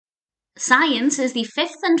Science is the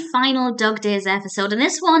fifth and final Dug Days episode, and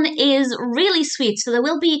this one is really sweet. So there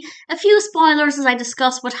will be a few spoilers as I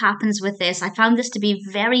discuss what happens with this. I found this to be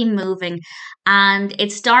very moving, and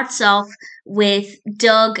it starts off with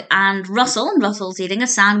Doug and Russell, and Russell's eating a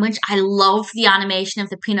sandwich. I love the animation of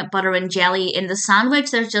the peanut butter and jelly in the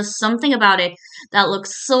sandwich. There's just something about it that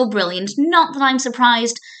looks so brilliant. Not that I'm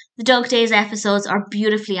surprised. The Dug Days episodes are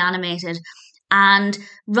beautifully animated, and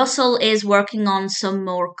Russell is working on some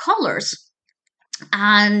more collars,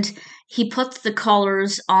 and he puts the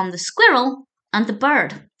collars on the squirrel and the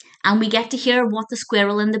bird, and we get to hear what the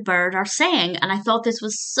squirrel and the bird are saying. And I thought this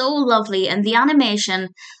was so lovely, and the animation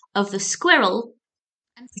of the squirrel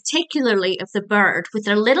and particularly of the bird with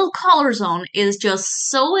their little collars on is just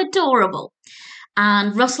so adorable.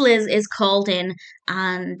 And Russell is called in,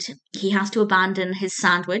 and he has to abandon his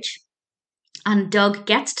sandwich, and Doug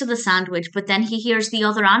gets to the sandwich, but then he hears the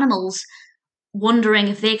other animals wondering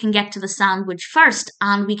if they can get to the sandwich first.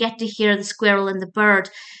 And we get to hear the squirrel and the bird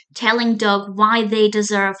telling Doug why they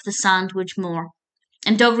deserve the sandwich more.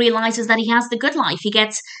 And Doug realizes that he has the good life. He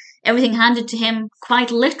gets everything handed to him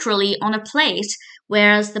quite literally on a plate,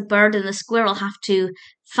 whereas the bird and the squirrel have to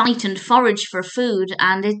fight and forage for food.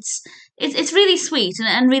 And it's really sweet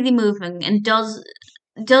and really moving, and does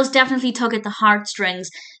definitely tug at the heartstrings.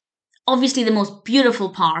 Obviously, the most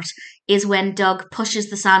beautiful part is when Doug pushes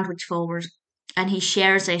the sandwich forward and he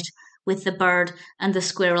shares it with the bird and the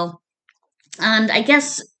squirrel. And I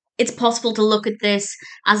guess it's possible to look at this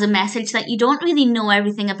as a message that you don't really know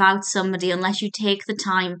everything about somebody unless you take the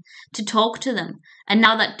time to talk to them. And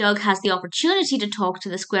now that Doug has the opportunity to talk to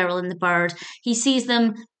the squirrel and the bird, he sees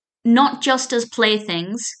them not just as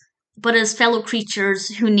playthings, but as fellow creatures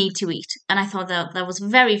who need to eat. And I thought that was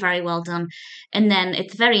very, very well done. And then at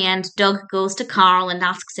the very end, Doug goes to Carl and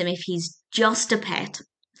asks him if he's just a pet.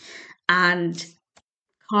 And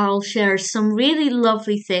Carl shares some really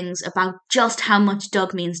lovely things about just how much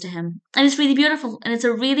Doug means to him. And it's really beautiful, and it's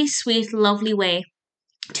a really sweet, lovely way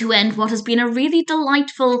to end what has been a really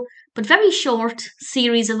delightful but very short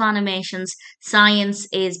series of animations. Science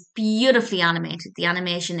is beautifully animated. The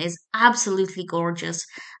animation is absolutely gorgeous,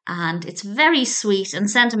 and it's very sweet and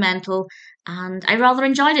sentimental, and I rather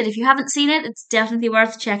enjoyed it. If you haven't seen it, it's definitely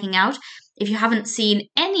worth checking out. If you haven't seen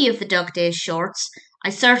any of the Dug Days shorts, I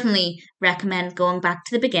certainly recommend going back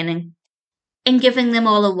to the beginning and giving them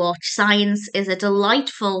all a watch. Science is a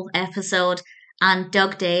delightful episode, and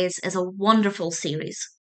Dug Days is a wonderful series.